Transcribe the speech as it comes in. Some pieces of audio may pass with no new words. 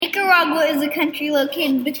Nicaragua is a country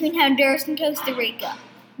located between Honduras and Costa Rica.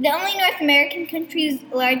 The only North American countries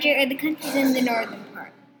larger are the countries in the northern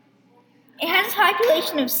part. It has a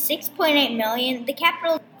population of 6.8 million. The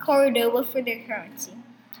capital is Cordoba for their currency.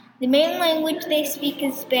 The main language they speak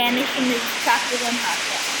is Spanish and is tropical and hot.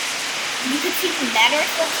 You can see the Matterhorn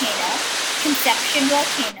volcano, Conception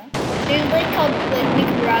volcano. There's a lake called Lake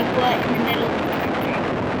Nicaragua in the middle of the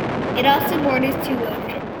country. It also borders two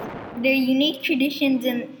oceans. There are unique traditions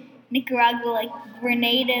in Nicaragua like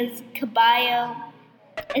Grenada's Caballo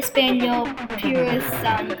Espanol Pura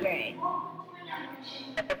Sangre.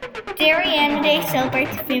 Darien Day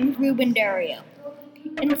celebrates the famous Ruben Dario.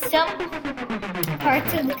 In some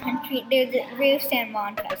parts of the country, there's the Rio San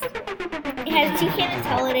Juan Festival. It has two famous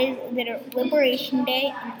holidays that are Liberation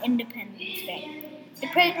Day and Independence Day. The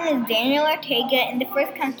president is Daniel Ortega, and the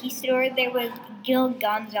first conquistador there was Gil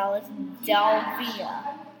Gonzalez Dalvia.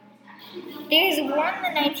 There was a war in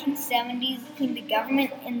the 1970s between the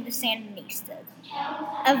government and the Sandinistas,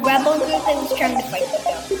 a rebel group that was trying to fight the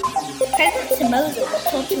government. President Somoza was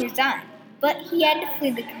told to resign, but he had to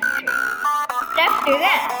flee the country. But after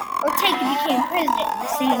that, Ortega became president and the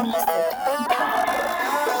Sandinistas took control.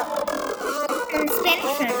 On the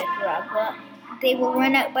Spanish front of Nicaragua, they were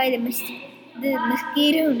run out by the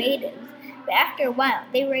Mosquito natives, but after a while,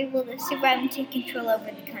 they were able to survive and take control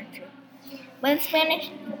over the country. When the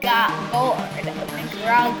Spanish got bored of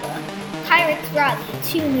Nicaragua, pirates robbed the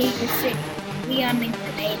two major cities, Leon and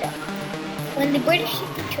Grenada. When the British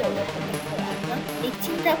took control over Nicaragua, they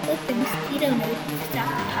teamed up with the Mosquito natives to stop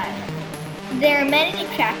the pirates. There are many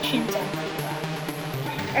attractions on Nicaragua.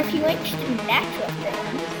 Or if you're interested in natural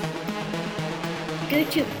things, go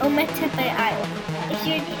to Ometepe Island. If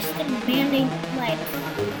you're interested in man-made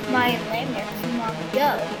Mayan landmarks from long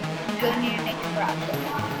ago, go near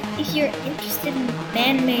Nicaragua. If you're interested in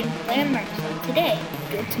man-made landmarks from today,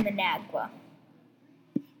 go to Managua.